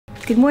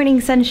Good morning,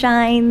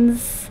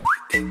 sunshines.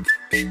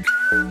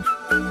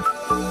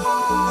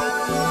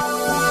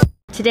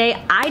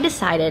 Today, I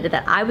decided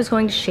that I was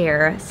going to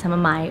share some of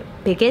my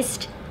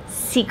biggest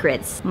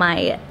secrets,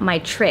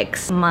 my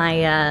tricks,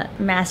 my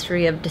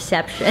mastery of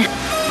deception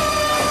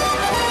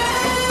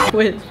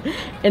with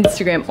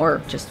Instagram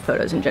or just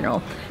photos in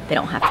general. They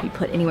don't have to be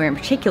put anywhere in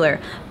particular,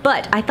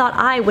 but I thought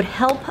I would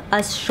help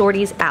us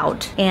shorties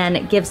out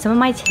and give some of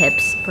my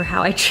tips for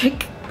how I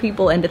trick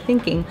people into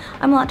thinking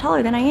I'm a lot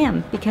taller than I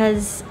am,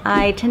 because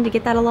I tend to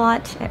get that a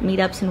lot at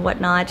meetups and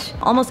whatnot.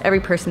 Almost every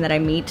person that I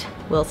meet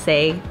will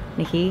say,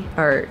 Nikki,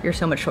 or you're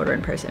so much shorter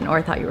in person, or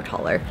I thought you were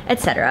taller,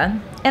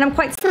 etc. And I'm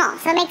quite small,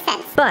 so it makes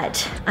sense.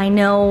 But I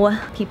know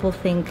people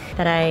think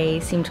that I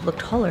seem to look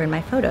taller in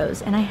my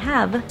photos, and I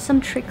have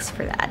some tricks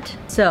for that.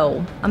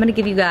 So I'm gonna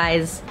give you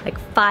guys like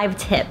 5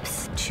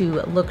 tips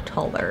to look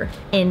taller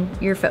in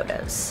your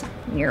photos.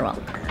 You're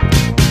welcome.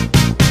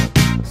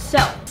 So,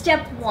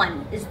 step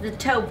 1 is the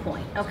toe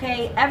point,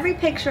 okay? Every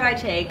picture I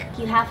take,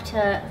 you have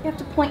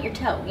to point your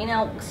toe, you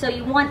know? So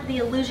you want the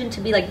illusion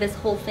to be like this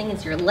whole thing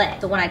is your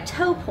leg. So when I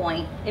toe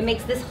point, it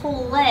makes this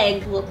whole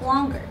leg look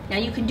longer. Now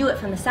you can do it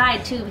from the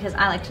side too, because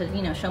I like to,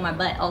 you know, show my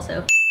butt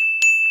also.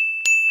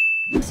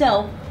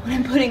 So, when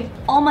I'm putting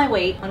all my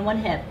weight on one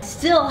hip, I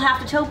still have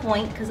to toe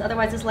point, because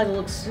otherwise this leg will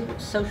look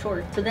so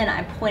short. So then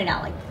I point it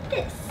out like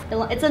this.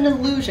 It's an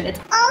illusion. It's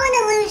all an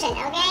illusion,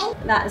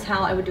 okay? That is how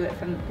I would do it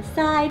from the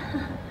side.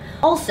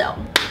 Also,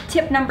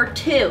 tip number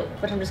 2,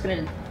 which I'm just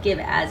gonna give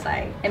as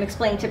I am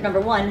explaining tip number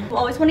 1, you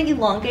always wanna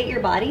elongate your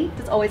body.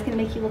 It's always gonna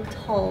make you look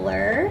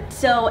taller.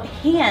 So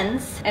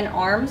hands and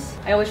arms,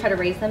 I always try to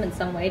raise them in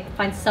some way.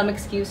 Find some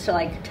excuse to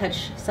like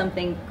touch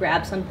something,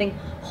 grab something,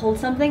 hold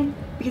something,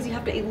 because you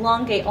have to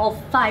elongate all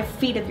 5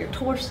 feet of your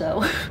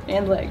torso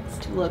and legs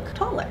to look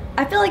taller.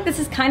 I feel like this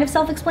is kind of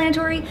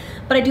self-explanatory,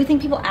 but I do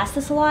think people ask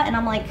this a lot, and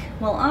I'm like,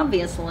 well,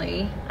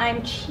 obviously,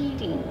 I'm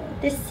cheating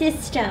the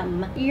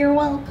system. You're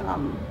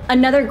welcome.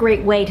 Another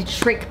great way to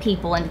trick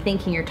people into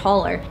thinking you're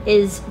taller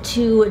is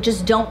to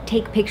just don't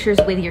take pictures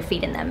with your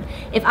feet in them.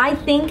 If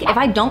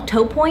I don't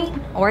toe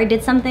point, or I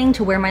did something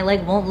to where my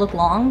leg won't look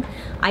long,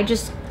 I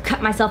just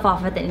cut myself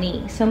off at the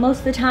knee. So most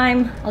of the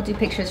time, I'll do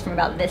pictures from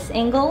about this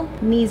angle,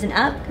 knees and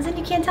up, because then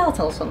you can't tell how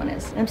tall someone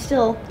is. I'm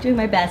still doing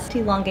my best to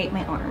elongate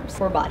my arms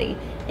or body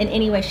in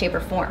any way, shape, or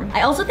form.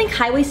 I also think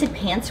high-waisted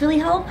pants really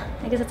help.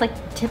 I guess it's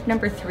like tip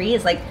number 3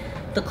 is like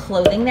the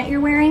clothing that you're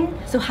wearing.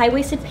 So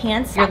high-waisted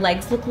pants, your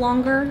legs look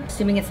longer,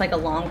 assuming it's like a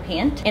long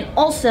pant. And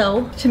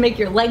also, to make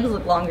your legs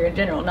look longer in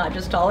general, not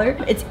just taller,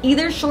 it's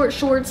either short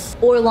shorts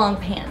or long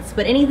pants.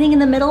 But anything in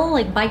the middle,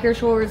 like biker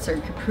shorts or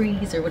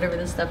capris or whatever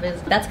this stuff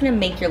is, that's gonna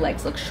make your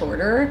legs look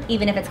shorter,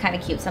 even if it's kind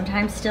of cute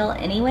sometimes still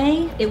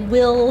anyway. It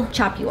will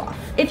chop you off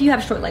if you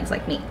have short legs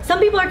like me. Some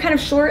people are kind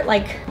of short,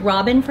 like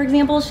Robin, for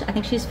example. I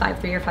think she's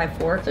 5'3" or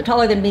 5'4", so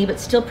taller than me,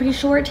 but still pretty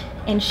short.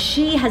 And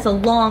she has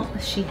long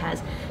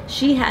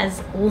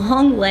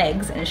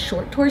legs and a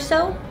short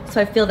torso,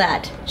 so I feel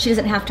that she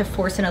doesn't have to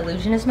force an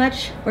illusion as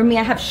much. Where me,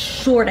 I have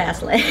short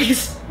ass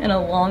legs and a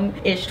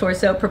long-ish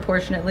torso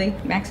proportionately.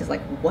 Max is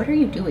like, what are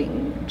you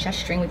doing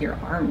gesturing with your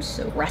arms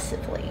so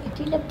aggressively?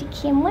 Do you love the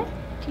camera?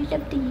 Do you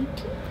love the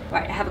YouTube? All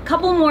right, I have a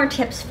couple more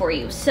tips for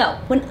you. So,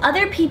 when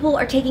other people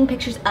are taking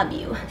pictures of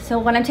you, so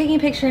when I'm taking a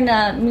picture in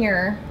a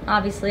mirror,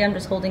 obviously I'm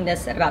just holding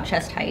this at about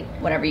chest height,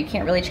 whatever. You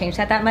can't really change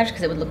that much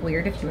because it would look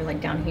weird if you were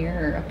like down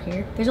here or up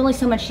here. There's only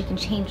so much you can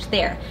change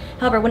there.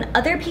 However, when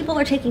other people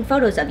are taking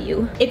photos of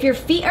you, if your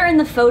feet are in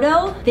the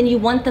photo, then you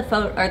want the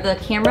photo or the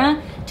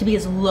camera to be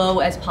as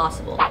low as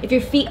possible. If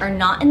your feet are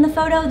not in the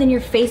photo, then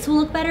your face will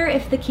look better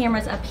if the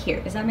camera's up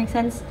here. Does that make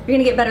sense? You're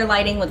gonna get better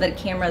lighting with a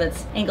camera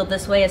that's angled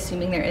this way,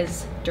 assuming there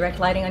is direct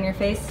lighting on your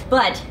face.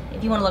 But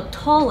if you wanna look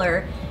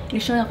taller,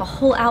 you're showing off a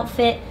whole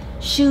outfit,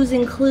 shoes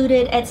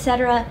included,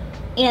 etc.,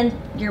 and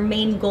your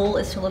main goal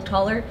is to look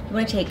taller, you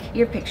wanna take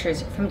your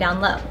pictures from down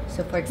low.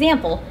 So for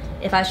example,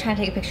 if I was trying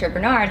to take a picture of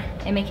Bernard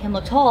and make him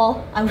look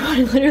tall, I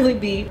would literally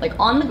be like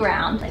on the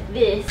ground, like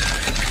this.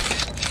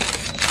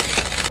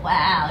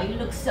 Wow, you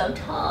look so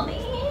tall,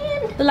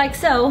 man. But like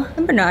so,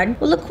 and Bernard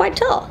will look quite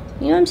tall.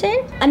 You know what I'm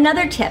saying?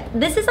 Another tip,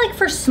 this is like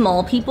for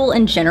small people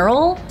in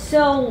general.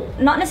 So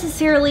not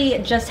necessarily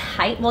just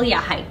height, well yeah,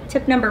 height.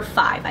 Tip number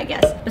 5, I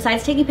guess.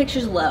 Besides taking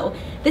pictures low,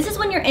 this is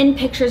when you're in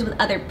pictures with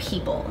other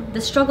people.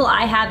 The struggle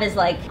I have is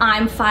like,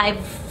 I'm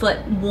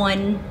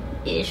 5'1"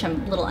 ish,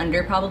 I'm a little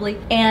under probably.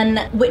 And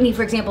Whitney,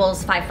 for example,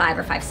 is 5'5"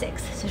 or 5'6",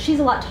 so she's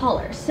a lot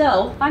taller.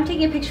 So if I'm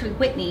taking a picture with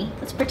Whitney,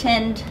 let's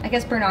pretend, I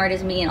guess Bernard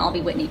is me and I'll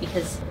be Whitney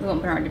because we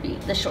want Bernard to be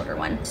the shorter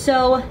one.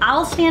 So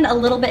I'll stand a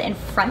little bit in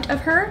front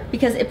of her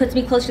because it puts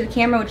me closer to the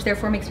camera, which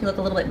therefore makes me look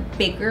a little bit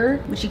bigger,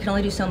 which you can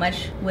only do so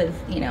much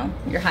with, you know,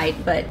 your height,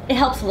 but it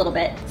helps a little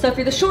bit. So if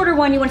you're the shorter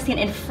one, you want to stand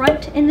in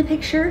front in the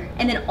picture,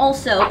 and then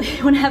also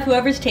you want to have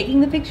whoever's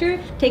taking the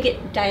picture take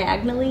it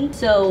diagonally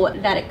so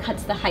that it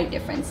cuts the height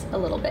difference a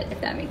little bit, if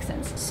that makes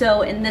sense.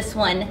 So in this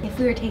one, if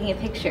we were taking a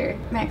picture,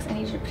 Max, I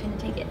need you to pretend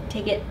to take it.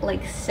 Take it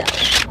like so.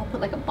 I'll put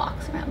like a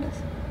box around us.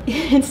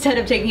 Instead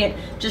of taking it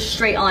just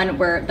straight on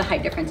where the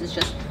height difference is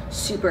just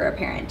super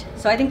apparent.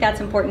 So I think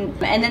that's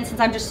important. And then since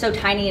I'm just so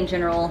tiny in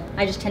general,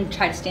 I just tend to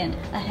try to stand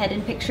ahead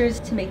in pictures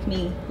to make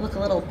me look a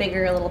little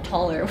bigger, a little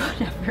taller,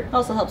 whatever. It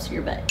also helps for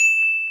your butt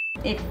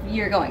if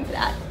you're going for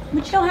that,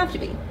 but you don't have to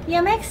be.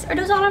 Yeah, Max, are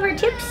those all of our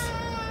tips?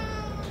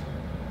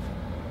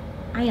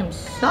 I am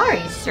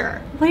sorry,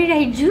 sir. What did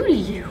I do to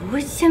you?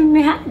 What's the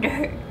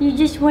matter? You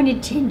just want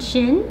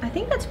attention? I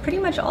think that's pretty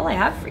much all I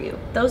have for you.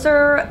 Those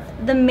are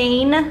the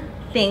main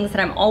things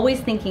that I'm always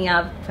thinking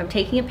of if I'm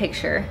taking a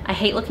picture. I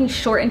hate looking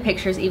short in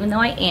pictures, even though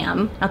I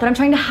am. Not that I'm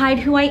trying to hide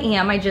who I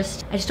am, I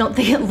just don't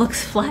think it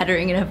looks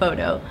flattering in a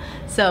photo.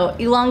 So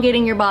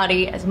elongating your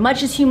body as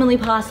much as humanly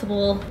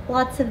possible.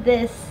 Lots of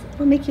this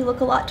will make you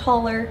look a lot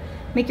taller,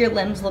 make your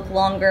limbs look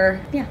longer.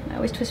 Yeah, I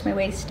always twist my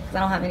waist because I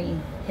don't have any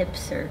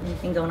hips or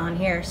anything going on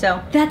here.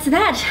 So that's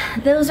that.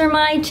 Those are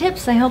my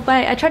tips. I hope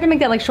I tried to make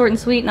that like short and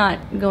sweet, not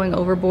going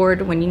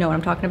overboard when you know what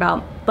I'm talking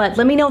about. But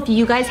let me know if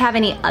you guys have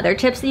any other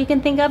tips that you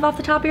can think of off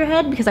the top of your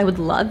head, because I would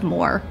love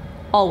more.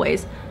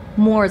 Always.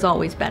 More is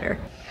always better.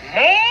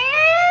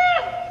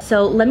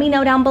 So let me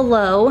know down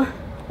below,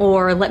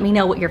 or let me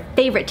know what your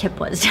favorite tip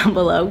was down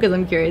below, because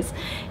I'm curious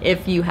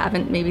if you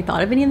haven't maybe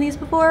thought of any of these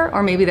before,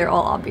 or maybe they're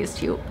all obvious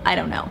to you. I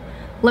don't know.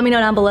 Let me know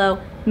down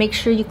below. Make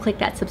sure you click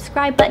that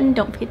subscribe button.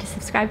 Don't forget to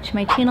subscribe to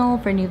my channel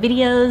for new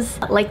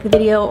videos. Like the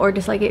video or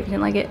dislike it if you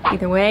didn't like it,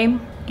 either way.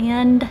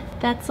 And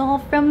that's all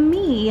from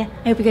me.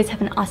 I hope you guys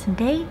have an awesome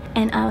day,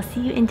 and I'll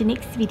see you in the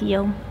next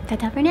video.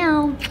 Ta-ta for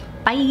now.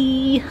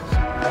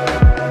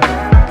 Bye.